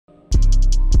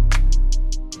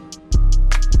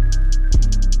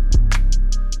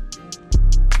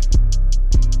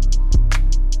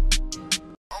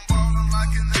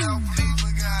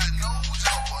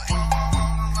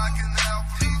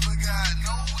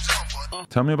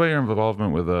Tell me about your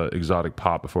involvement with exotic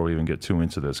pop before we even get too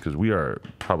into this, because we are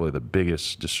probably the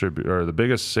biggest distributor or the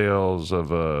biggest sales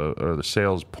of or the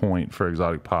sales point for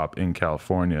exotic pop in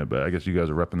California. But I guess you guys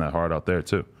are repping that hard out there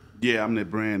too. Yeah, I'm the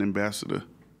brand ambassador.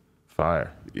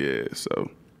 Fire. Yeah, so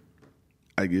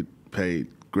I get paid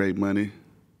great money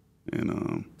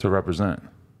and To represent.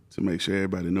 to make sure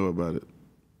everybody know about it.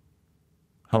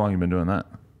 How long you been doing that?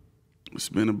 It's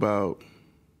been about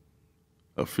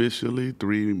officially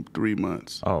three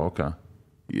months. Oh, okay.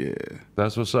 Yeah.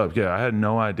 That's what's up. Yeah, I had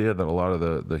no idea that a lot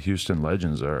of the Houston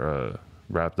legends are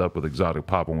wrapped up with exotic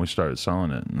pop when we started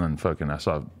selling it. And then I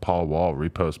saw Paul Wall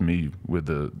repost me with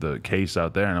the case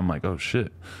out there, and I'm like, oh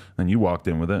shit. And you walked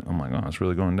in with it. I'm like, oh, it's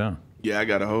really going down. Yeah, I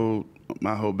got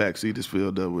my whole back seat is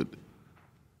filled up with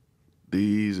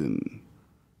these and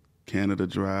Canada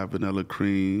Dry vanilla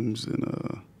creams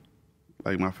and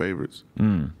like my favorites.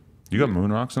 You got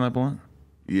moon rocks in that blunt?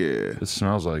 Yeah. It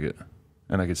smells like it.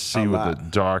 And I could see with the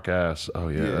dark ass. Oh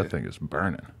yeah, that thing is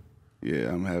burning. Yeah,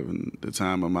 I'm having the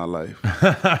time of my life.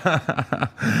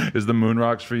 Is the moon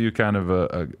rocks for you kind of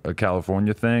a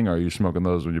California thing, or are you smoking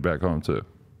those when you're back home too?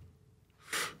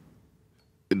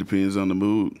 It depends on the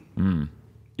mood.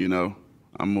 You know,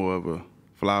 I'm more of a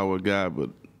flower guy, but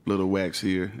little wax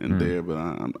here and there. But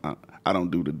I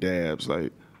don't do the dabs.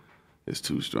 Like, it's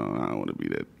too strong. I don't want to be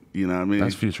that. You know what I mean?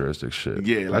 That's futuristic shit.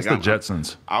 Yeah, like that's the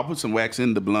Jetsons. I'll put some wax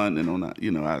in the blunt and on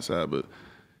outside, but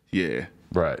yeah.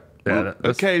 Right. Well, Yeah,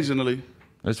 occasionally.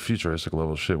 That's futuristic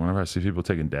level shit. Whenever I see people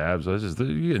taking dabs, you're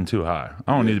getting too high.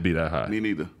 I don't need to be that high. Me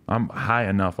neither. I'm high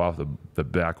enough off the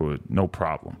backwood, no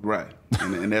problem. Right,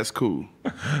 and that's cool.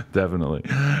 Definitely.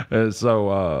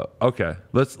 So okay,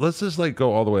 let's just like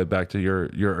go all the way back to your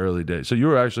early days. So you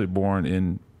were actually born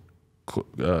in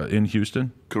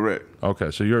Houston? Correct.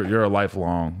 Okay, so you're a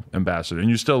lifelong ambassador,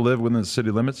 and you still live within the city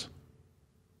limits?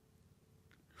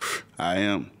 I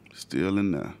am still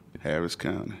in Harris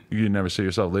County. You never see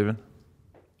yourself leaving?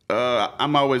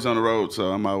 I'm always on the road,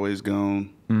 so I'm always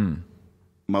gone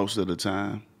most of the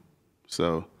time.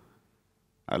 So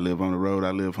I live on the road,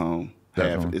 I live home.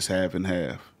 It's half and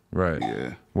half. Right.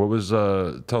 Yeah. What was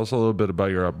tell us a little bit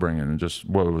about your upbringing and just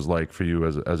what it was like for you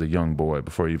as a young boy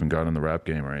before you even got in the rap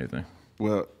game or anything.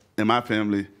 Well, in my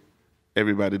family,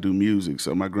 everybody do music.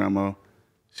 So my grandma,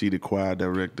 she the choir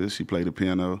director. She played the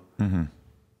piano.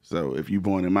 So if you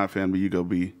born in my family, you go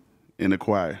be in the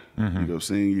choir. You go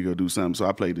sing, you go do something. So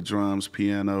I played the drums,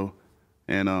 piano,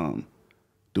 and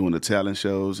doing the talent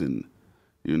shows and,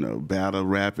 battle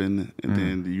rapping. And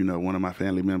then, one of my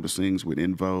family members sings with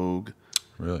In Vogue.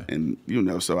 Really? And,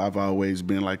 so I've always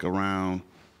been like around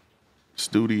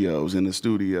in the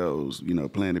studios,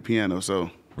 playing the piano. So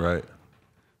right.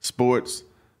 Sports,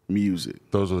 music.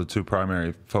 Those are the two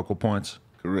primary focal points?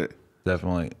 Correct.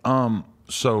 Definitely.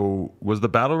 So was the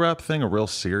battle rap thing a real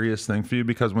serious thing for you?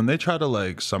 Because when they try to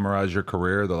like summarize your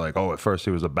career, they're like, oh, at first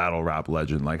he was a battle rap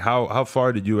legend. Like how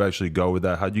far did you actually go with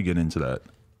that? How'd you get into that?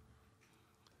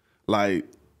 Like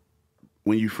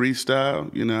when you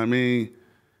freestyle, you know what I mean?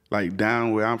 Like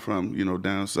down where I'm from,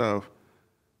 down south,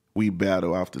 we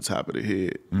battle off the top of the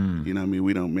head. You know what I mean?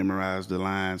 We don't memorize the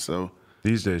lines. So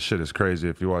these days shit is crazy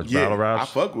if you watch battle raps. I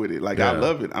fuck with it. Like I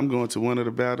love it. I'm going to one of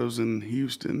the battles in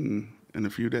Houston in a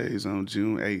few days on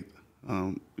June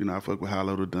 8th. I fuck with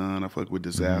Hollow the Don. I fuck with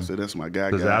Disaster. That's my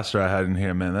guy. Disaster I had in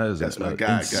here, man. That's my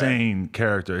guy, insane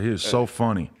character. He is so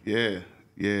funny. Yeah.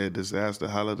 Disaster,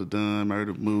 Hollow the Don,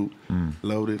 Murder Moot,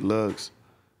 Loaded Lux,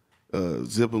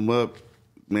 Zip 'em Up.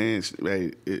 Man,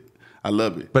 I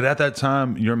love it. But at that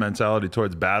time, your mentality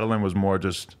towards battling was more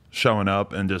just showing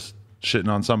up and just shitting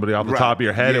on somebody off the top of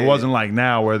your head. Yeah. It wasn't like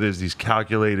now where there's these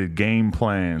calculated game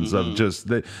plans of just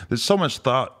there's so much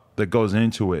thought that goes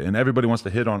into it, and everybody wants to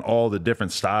hit on all the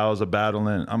different styles of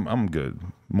battling. I'm good.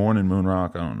 Morning Moon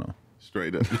Rock, I don't know.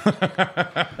 Straight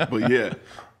up. But yeah.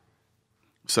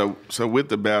 So with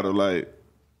the battle, like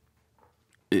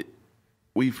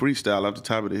we freestyle off the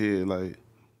top of the head, like,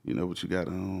 what you got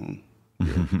on,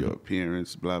 your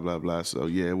appearance, blah, blah, blah. So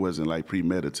yeah, it wasn't like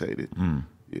premeditated.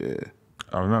 Yeah.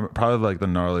 I remember probably like the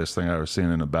gnarliest thing I ever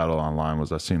seen in a battle online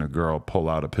was I seen a girl pull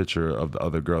out a picture of the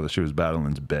other girl that she was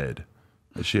battling's bed.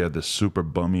 And she had this super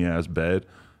bummy ass bed,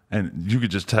 and you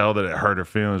could just tell that it hurt her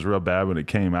feelings real bad when it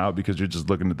came out because you're just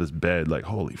looking at this bed like,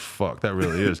 holy fuck, that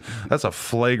really is. That's a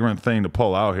flagrant thing to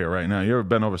pull out here right now. You ever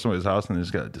been over somebody's house and they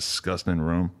just got a disgusting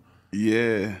room?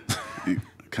 Yeah. You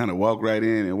kind of walk right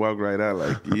in and walk right out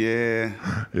like, yeah.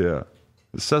 Yeah.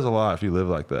 It says a lot if you live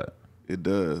like that. It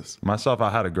does. Myself, I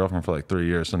had a girlfriend for like 3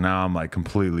 years, so now I'm like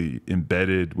completely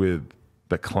embedded with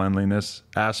the cleanliness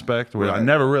aspect, where I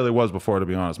never really was before, to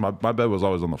be honest. My bed was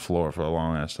always on the floor for a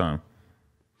long ass time.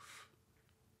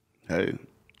 Hey,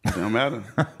 it don't matter.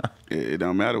 It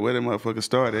don't matter where that motherfucker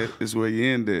start at. It's where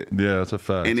you end at. Yeah, that's a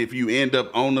fact. And if you end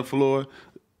up on the floor,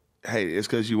 hey, it's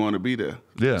because you want to be there.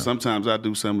 Yeah. Sometimes I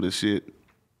do some of the shit,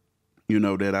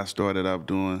 that I started off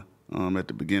doing at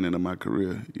the beginning of my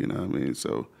career. You know what I mean?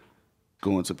 So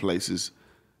going to places,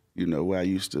 where I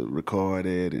used to record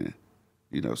at, and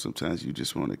sometimes you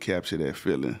just want to capture that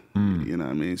feeling. You know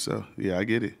what I mean? So yeah, I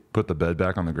get it. Put the bed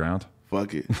back on the ground.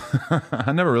 Fuck it.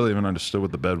 I never really even understood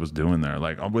what the bed was doing there.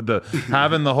 Like with the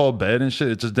having the whole bed and shit,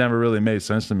 it just never really made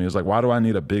sense to me. It's like, why do I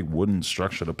need a big wooden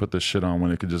structure to put this shit on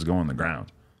when it could just go on the ground?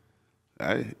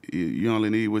 You only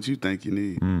need what you think you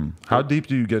need. How deep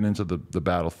do you get into the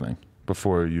battle thing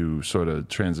before you sort of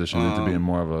transition into being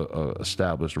more of a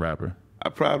established rapper? I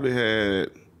probably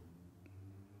had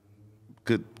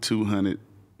good 200,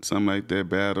 something like that,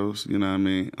 battles. You know what I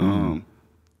mean?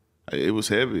 It was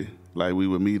heavy. Like we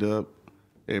would meet up.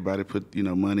 Everybody put,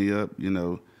 money up,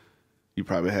 You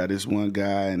probably had this one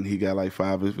guy and he got like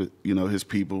 5 of his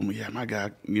people. Yeah, my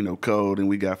guy, code, and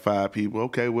we got 5 people.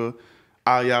 Okay, well,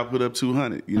 all y'all put up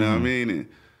 200, you know what I mean? And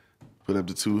put up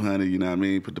the 200, you know what I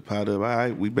mean? Put the pot up. All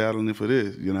right, we battling for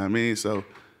this, you know what I mean? So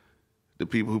the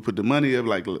people who put the money up,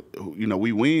 like,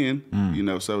 we win,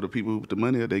 so the people who put the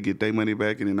money up, they get their money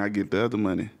back and then I get the other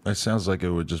money. It sounds like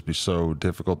it would just be so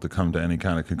difficult to come to any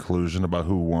kind of conclusion about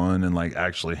who won and like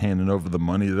actually handing over the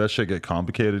money. Did that shit get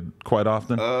complicated quite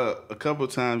often? A couple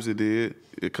of times it did,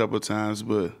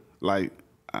 but like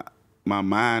my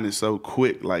mind is so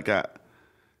quick. Like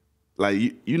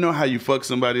you know how you fuck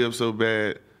somebody up so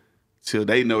bad till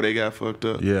they know they got fucked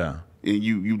up. Yeah. And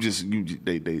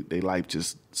they life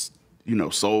just,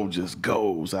 soul just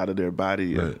goes out of their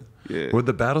body. Right. Yeah. With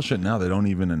the battle shit now, they don't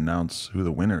even announce who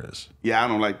the winner is. Yeah, I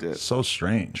don't like that. So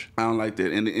strange. I don't like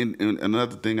that. And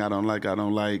another thing I don't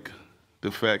like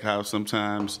the fact how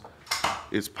sometimes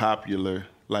it's popular,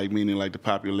 like meaning like the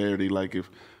popularity, like if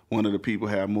one of the people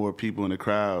have more people in the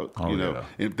crowd, yeah.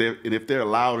 if they're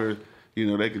louder,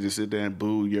 they could just sit there and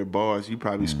boo your bars. You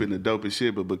probably spitting the dopest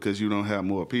shit, but because you don't have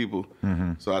more people.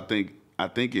 So I think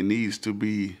it needs to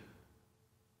be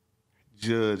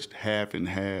judged half and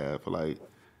half, like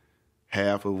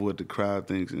half of what the crowd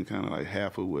thinks and kind of like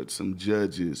half of what some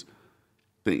judges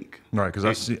think. Right,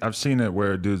 because I've seen it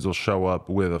where dudes will show up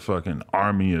with a fucking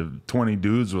army of 20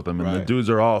 dudes with them, and the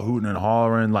dudes are all hooting and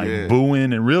hollering, like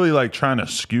booing, and really like trying to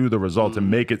skew the results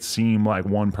and make it seem like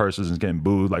one person is getting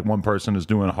booed, like one person is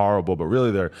doing horrible, but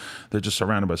really they're just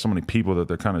surrounded by so many people that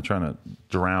they're kind of trying to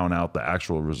drown out the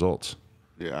actual results.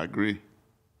 Yeah, I agree.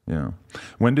 Yeah.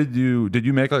 When did you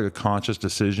make like a conscious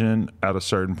decision at a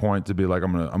certain point to be like,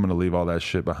 I'm gonna leave all that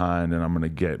shit behind and I'm gonna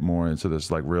get more into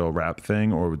this like real rap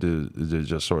thing, or did it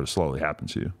just sort of slowly happen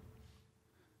to you?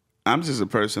 I'm just a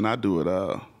person. I do it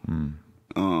all.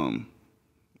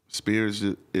 Spears,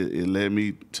 it led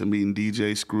me to meeting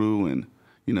DJ Screw and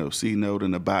C-Note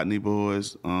and the Botany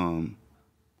Boys.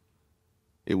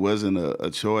 It wasn't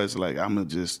a choice. Like I'm gonna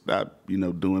just stop,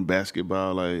 doing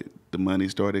basketball. Like the money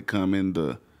started coming,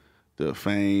 the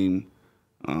fame,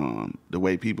 the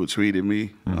way people treated me,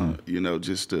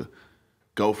 just to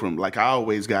go from, like I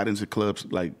always got into clubs,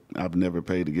 like I've never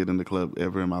paid to get in the club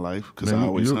ever in my life because I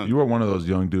always you were one of those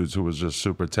young dudes who was just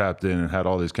super tapped in and had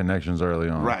all these connections early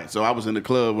on. Right, so I was in the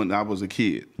club when I was a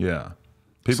kid. Yeah.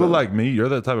 People like me, you're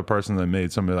the type of person that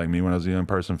made somebody like me when I was a young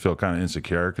person feel kind of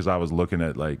insecure because I was looking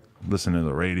at like listening to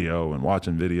the radio and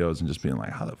watching videos and just being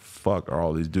like, how the fuck are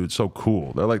all these dudes so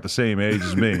cool? They're like the same age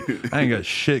as me. I ain't got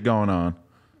shit going on.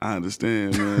 I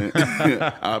understand, man.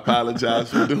 I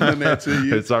apologize for doing that to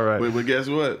you. It's all right. But guess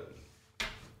what?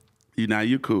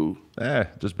 You cool.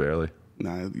 Just barely.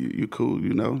 Nah, you cool,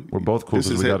 We're both cool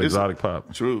because we got exotic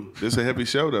pop. True. This is a heavy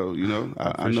show though,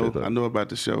 I know about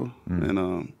the show.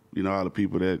 And all the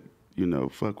people that,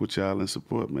 fuck with y'all and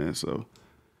support, man. So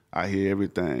I hear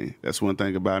everything. That's one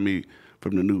thing about me,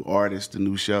 from the new artists, the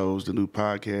new shows, the new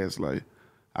podcasts, like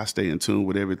I stay in tune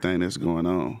with everything that's going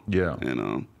on. Yeah.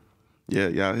 And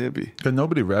y'all heavy. Because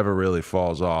nobody ever really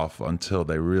falls off until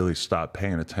they really stop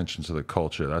paying attention to the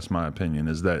culture. That's my opinion,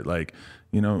 is that like,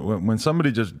 when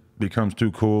somebody just becomes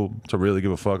too cool to really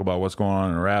give a fuck about what's going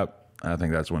on in rap, I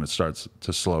think that's when it starts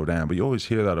to slow down. But you always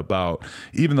hear that about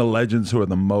even the legends who are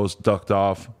the most ducked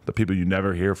off, the people you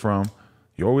never hear from.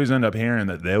 You always end up hearing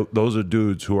that those are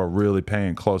dudes who are really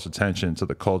paying close attention to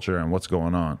the culture and what's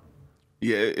going on.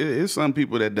 Yeah, it's some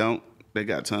people that don't. They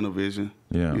got tunnel vision.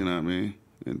 Yeah. You know what I mean?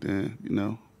 And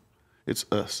then, it's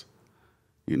us.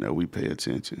 We pay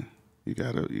attention. You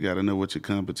gotta know what your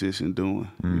competition doing.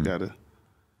 You gotta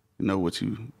know what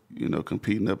you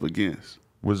competing up against.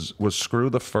 Was Screw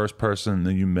the first person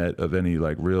that you met of any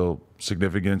like real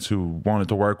significance who wanted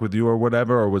to work with you or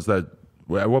whatever, or was that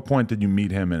at what point did you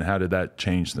meet him and how did that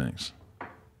change things?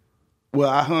 Well,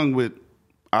 I hung with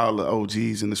all the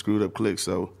OGs in the Screwed Up clique,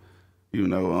 so you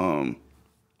know,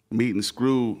 meeting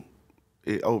Screw,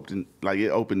 it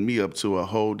opened me up to a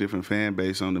whole different fan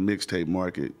base on the mixtape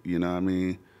market. You know what I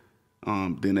mean?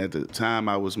 Then at the time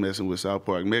I was messing with South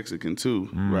Park Mexican too,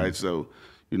 right? So,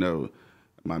 you know,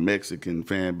 my Mexican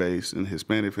fan base and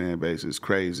Hispanic fan base is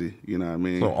crazy. You know what I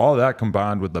mean? So all that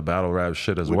combined with the battle rap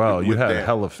shit as well, you had a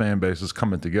hell of fan bases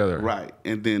coming together. Right.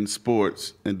 And then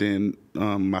sports, and then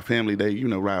my family, they, you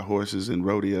know, ride horses and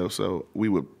rodeo, so we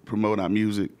would promote our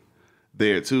music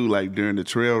there too, like during the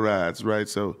trail rides, right?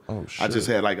 So I just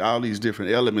had like all these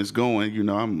different elements going. You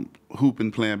know, I'm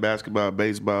hooping, playing basketball,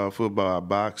 baseball, football, I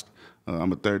boxed.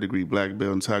 I'm a 3rd-degree black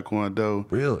belt in Taekwondo.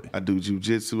 Really? I do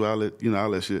jujitsu, all that, you know,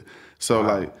 all that shit. So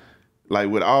like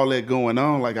with all that going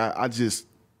on, like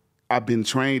I've been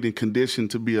trained and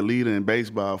conditioned to be a leader in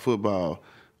baseball, football,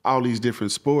 all these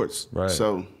different sports. Right.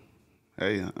 So,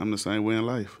 hey, I'm the same way in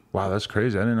life. Wow, that's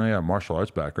crazy. I didn't know you had a martial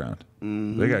arts background.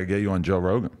 They got to get you on Joe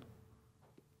Rogan.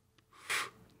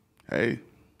 Hey,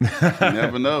 you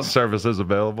never know. Services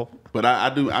available. But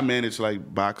I manage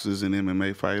like boxers and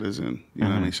MMA fighters, and you know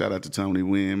what I mean. Shout out to Tony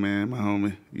Wynn, man, my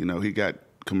homie. You know, he got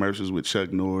commercials with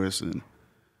Chuck Norris and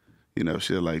you know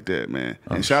shit like that, man.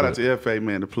 And shout out to FA,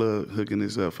 man, the plug hooking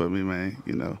this up for me, man.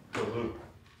 You know,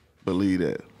 believe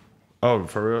that. Oh,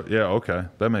 for real? Yeah. Okay,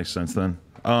 that makes sense then.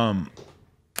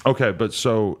 Okay, but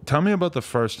so tell me about the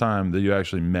first time that you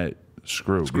actually met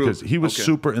Screw, because he was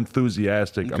super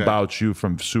enthusiastic about you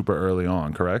from super early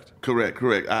on, correct?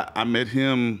 Correct. I met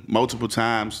him multiple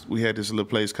times. We had this little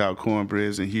place called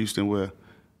Cornbreads in Houston where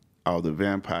all the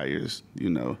vampires,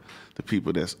 you know, the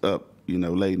people that's up, you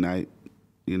know, late night,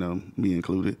 you know, me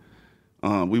included.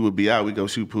 We would be out, we go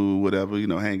shoot pool, whatever, you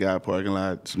know, hang out, parking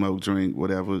lot, smoke, drink,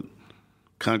 whatever,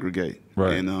 congregate.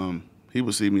 Right. And he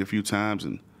would see me a few times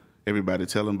and everybody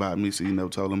tell him about me, so you know,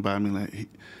 told him about me. Like,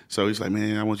 so he's like,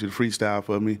 man, I want you to freestyle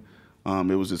for me.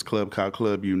 It was this club called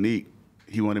Club Unique.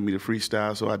 He wanted me to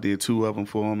freestyle, so I did 2 of them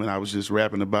for him, and I was just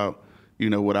rapping about,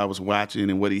 you know, what I was watching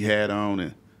and what he had on.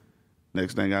 And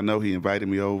next thing I know, he invited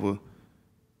me over.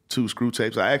 2 Screw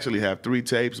tapes. I actually have 3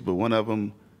 tapes, but one of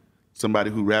them, somebody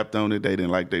who rapped on it, they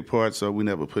didn't like their part, so we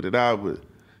never put it out. But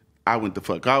I went the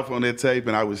fuck off on that tape,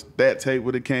 and I was that tape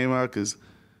when it came out, because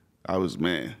I was,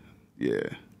 man, yeah.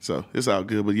 So it's all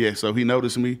good. But yeah, so he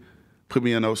noticed me, put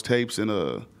me on those tapes, and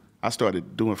I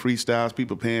started doing freestyles,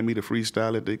 people paying me to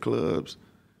freestyle at their clubs.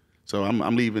 So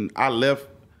I'm leaving. I left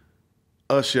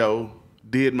a show,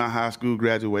 did my high school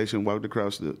graduation, walked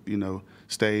across the, you know,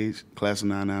 stage, class of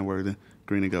 99 Worthing,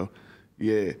 Green and Go.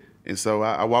 Yeah. And so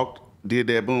I walked, did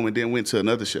that, boom, and then went to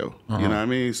another show. You know what I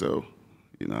mean? So,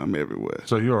 you know, I'm everywhere.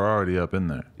 So you were already up in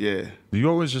there. Yeah. Do you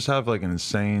always just have like an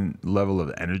insane level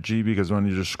of energy? Because when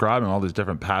you're describing all these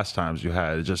different pastimes you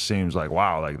had, it just seems like,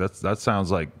 wow, like that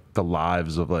sounds like the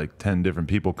lives of like 10 different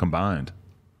people combined.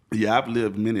 Yeah, I've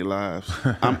lived many lives.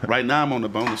 Right now I'm on the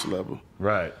bonus level.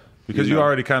 Right. Because you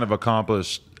already kind of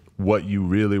accomplished what you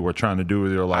really were trying to do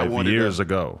with your life years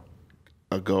ago.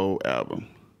 A gold album.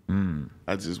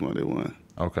 I just wanted one.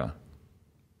 Okay.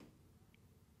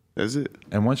 That's it.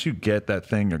 And once you get that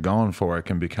thing you're going for, it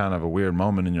can be kind of a weird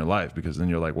moment in your life, because then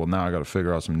you're like, well, now I got to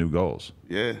figure out some new goals.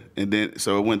 Yeah. And then,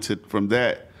 so it went from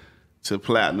that to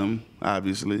platinum,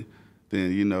 obviously.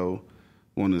 Then, you know,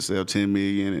 wanted to sell 10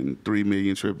 million and 3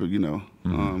 million triple, you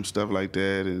know, stuff like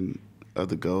that. And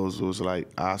other goals was like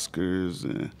Oscars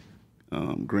and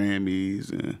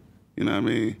Grammys and, you know what I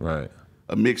mean? Right.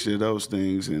 A mixture of those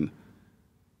things and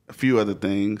a few other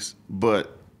things.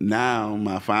 But now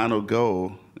my final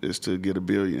goal is to get $1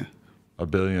 billion. $1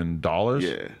 billion?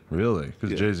 Yeah. Really?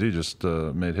 Because Jay-Z just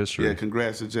made history. Yeah,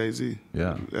 congrats to Jay-Z.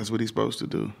 Yeah. That's what he's supposed to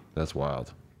do. That's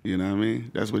wild. You know what I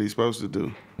mean? That's what he's supposed to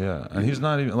do. Yeah, and he's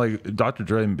not even, like, Dr.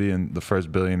 Dre being the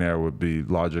first billionaire would be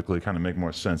logically kind of make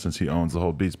more sense since he owns the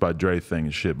whole Beats by Dre thing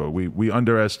and shit, but we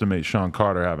underestimate Sean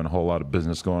Carter having a whole lot of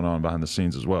business going on behind the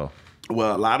scenes as well.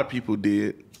 Well, a lot of people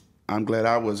did. I'm glad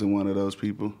I wasn't one of those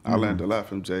people. I learned a lot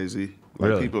from Jay-Z.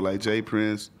 Like people like Jay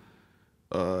Prince,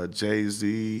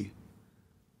 Jay-Z,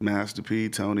 Master P,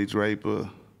 Tony Draper,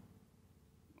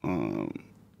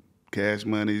 Cash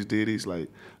Money's, Diddy's, like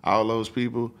all those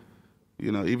people,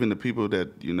 you know, even the people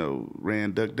that, you know,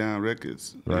 ran Duck Down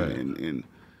Records. Right. And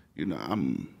you know,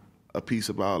 I'm a piece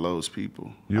of all those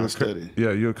people. You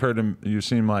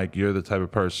seem like you're the type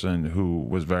of person who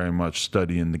was very much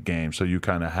studying the game, so you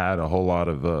kind of had a whole lot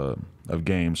of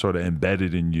game sort of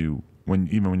embedded in you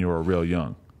even when you were real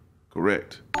young.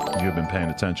 Correct. You've been paying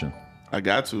attention. I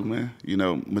got to, man. You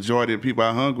know, majority of the people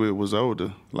I hung with was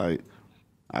older. Like,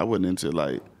 I wasn't into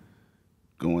like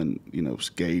going, you know,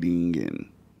 skating and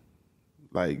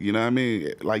like, you know what I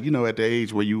mean? Like, you know, at the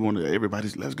age where you want to,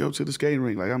 everybody's, let's go to the skating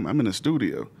rink. Like, I'm in the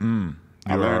studio.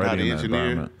 I learned how to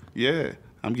engineer. Yeah,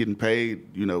 I'm getting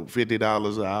paid, you know,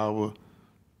 $50 an hour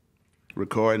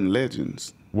recording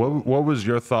legends. What was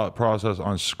your thought process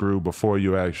on Screw before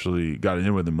you actually got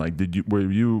in with him? Like,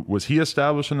 was he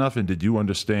established enough, and did you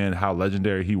understand how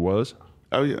legendary he was?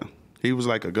 Oh yeah, he was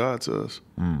like a god to us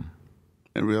in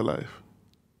real life.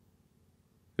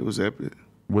 It was epic.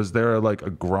 Was there like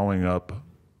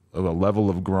a level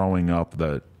of growing up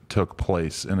that took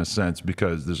place in a sense,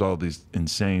 because there's all these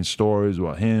insane stories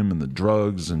about him and the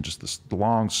drugs and just the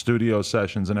long studio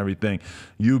sessions and everything.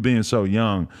 You being so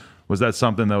young, was that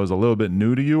something that was a little bit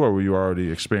new to you, or were you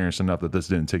already experienced enough that this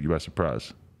didn't take you by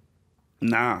surprise?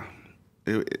 Nah,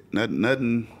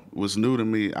 nothing was new to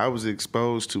me. I was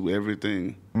exposed to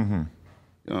everything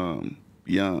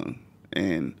young,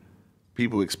 and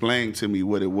people explained to me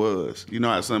what it was. You know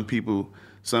how some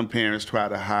parents try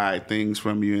to hide things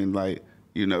from you, and like,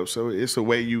 you know, so it's a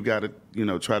way you got to, you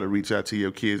know, try to reach out to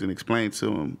your kids and explain to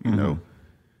them, you know,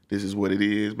 this is what it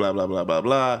is, blah, blah, blah, blah,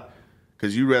 blah.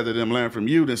 Because you rather them learn from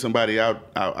you than somebody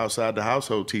outside the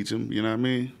household teach them, you know what I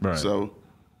mean? Right. So,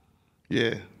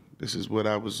 yeah, this is what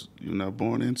I was, you know,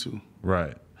 born into.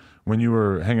 Right. When you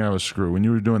were hanging out with Screw, when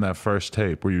you were doing that first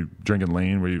tape, were you drinking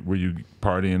lean? Were you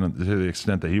partying to the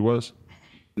extent that he was?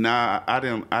 Nah, I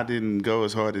didn't go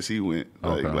as hard as he went.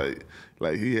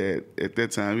 Like he had, at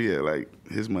that time, he had like,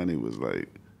 his money was like,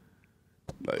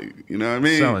 you know what I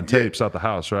mean? Selling tapes out the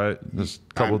house, right? Just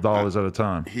a couple dollars at a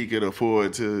time. He could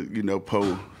afford to, you know,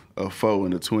 pull a 4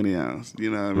 and a 20 ounce.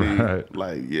 You know what I mean? Right.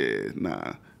 Like, yeah,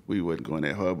 nah, we wasn't going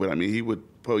that hard. But I mean, he would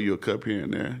pull you a cup here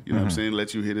and there. You know what I'm saying?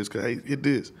 Let you hit his cup. Hey, hit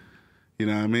this. You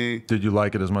know what I mean? Did you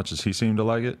like it as much as he seemed to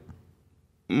like it?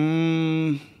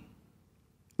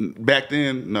 Back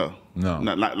then, no. No.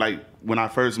 Not like when I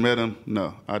first met him,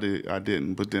 no, I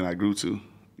didn't. But then I grew to.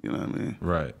 You know what I mean?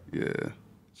 Right. Yeah.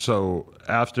 So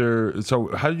how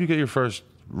did you get your first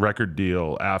record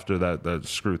deal after that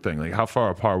Screw thing? Like, how far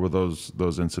apart were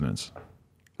those incidents?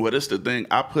 Well, that's the thing.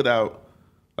 I put out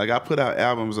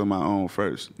albums on my own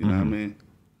first. You know what I mean?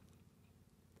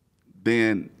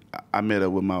 Then I met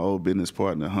up with my old business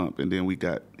partner, Hump, and then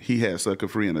he had Sucker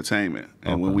Free Entertainment.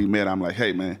 And when we met, I'm like,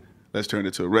 hey, man, let's turn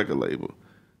it to a record label.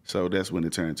 So that's when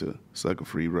it turned to Sucker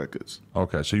Free Records.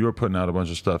 Okay, so you were putting out a bunch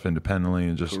of stuff independently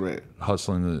and just Correct.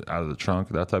 hustling it out of the trunk,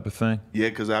 that type of thing? Yeah,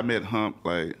 because I met Hump,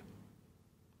 I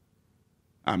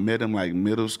met him like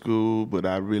middle school, but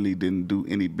I really didn't do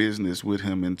any business with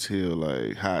him until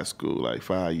like high school, like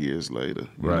 5 years later.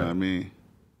 You know what I mean?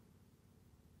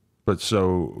 But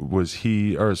so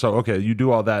okay, you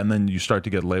do all that and then you start to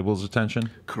get labels'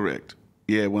 attention? Correct.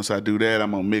 Yeah, once I do that,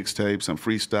 I'm on mixtapes, I'm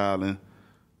freestyling.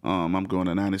 I'm going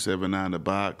to 97.9 The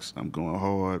Box. I'm going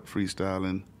hard,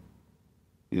 freestyling,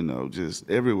 you know, just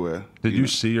everywhere. Did you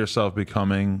see yourself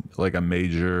becoming like a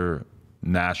major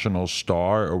national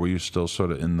star, or were you still sort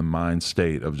of in the mind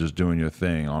state of just doing your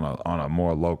thing on a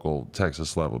more local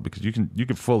Texas level? Because you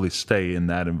can fully stay in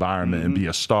that environment and be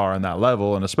a star on that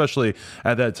level, and especially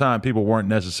at that time, people weren't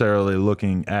necessarily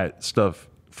looking at stuff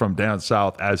from down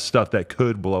south as stuff that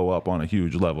could blow up on a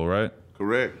huge level, right?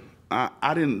 Correct.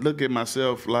 I didn't look at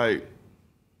myself like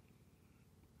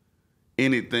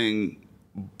anything,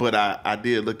 but I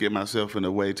did look at myself in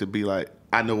a way to be like,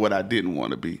 I know what I didn't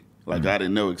want to be. Like, I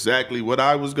didn't know exactly what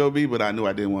I was going to be, but I knew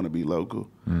I didn't want to be local.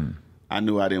 I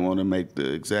knew I didn't want to make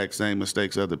the exact same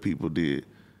mistakes other people did.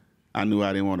 I knew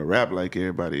I didn't want to rap like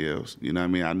everybody else. You know what I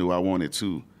mean? I knew I wanted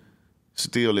to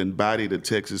still embody the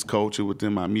Texas culture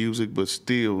within my music, but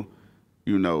still,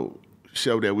 you know,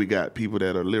 show that we got people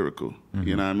that are lyrical.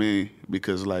 You know what I mean?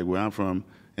 Because like where I'm from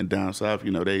and down south,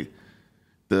 you know,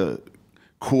 the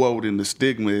quote and the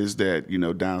stigma is that, you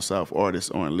know, down south artists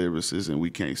aren't lyricists and we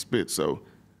can't spit. So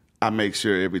I make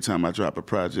sure every time I drop a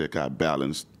project, I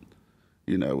balance,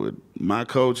 you know, with my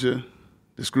culture,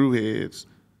 the screwheads,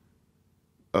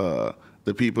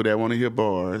 the people that want to hear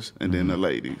bars, and then the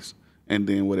ladies, and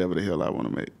then whatever the hell I want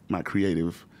to make. My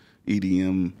creative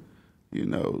EDM, you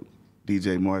know,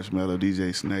 DJ Marshmello,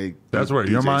 DJ Snake. That's where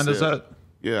DJ your mind is Seth. at?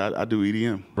 Yeah, I do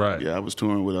EDM. Right. Yeah, I was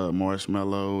touring with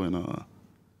Marshmello, and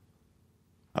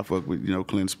I fuck with, you know,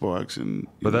 Clint Sparks.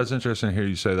 But that's interesting to hear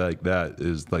you say like that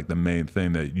is like the main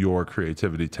thing that your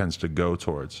creativity tends to go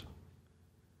towards.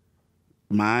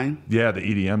 Mine? Yeah, the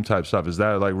EDM type stuff. Is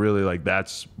that like really like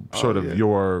that's sort of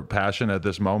your passion at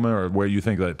this moment, or where you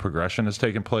think that progression is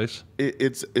taking place?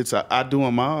 I do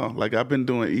them all. Like I've been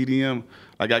doing EDM.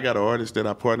 Like I got an artist that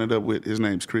I partnered up with. His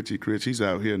name's Critchy Critch. He's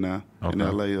out here now in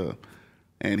LA.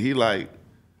 And he like,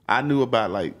 I knew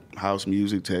about like house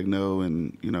music, techno,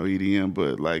 and EDM,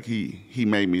 but like he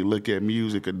made me look at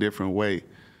music a different way.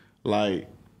 Like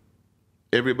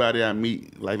everybody I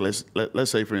meet, like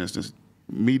let's say for instance,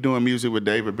 me doing music with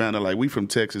David Banner, like we from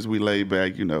Texas, we laid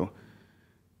back,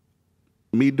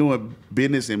 Me doing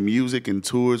business and music and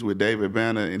tours with David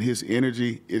Banner and his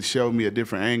energy, it showed me a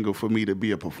different angle for me to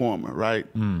be a performer, right?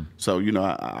 So,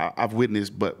 I've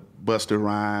witnessed Busta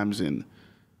Rhymes and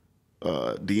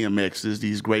DMX's,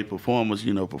 these great performers,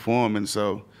 performing.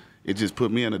 So it just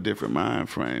put me in a different mind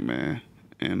frame, man.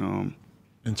 And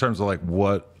in terms of like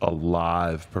what a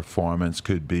live performance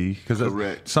could be, because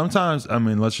correct. Sometimes, I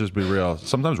mean, let's just be real.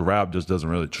 Sometimes rap just doesn't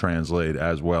really translate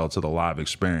as well to the live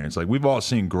experience. Like we've all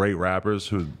seen great rappers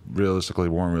who realistically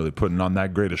weren't really putting on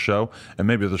that great a show, and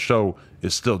maybe the show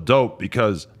is still dope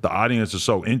because the audience is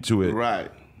so into it.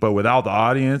 Right. But without the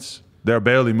audience, they're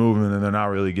barely moving and they're not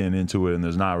really getting into it, and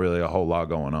there's not really a whole lot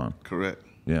going on. Correct.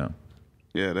 Yeah.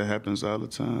 Yeah, that happens all the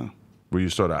time. Were you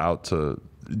sort of out to?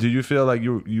 Do you feel like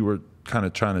you were kind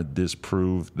of trying to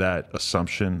disprove that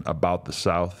assumption about the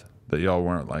South, that y'all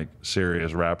weren't like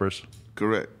serious rappers?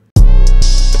 Correct.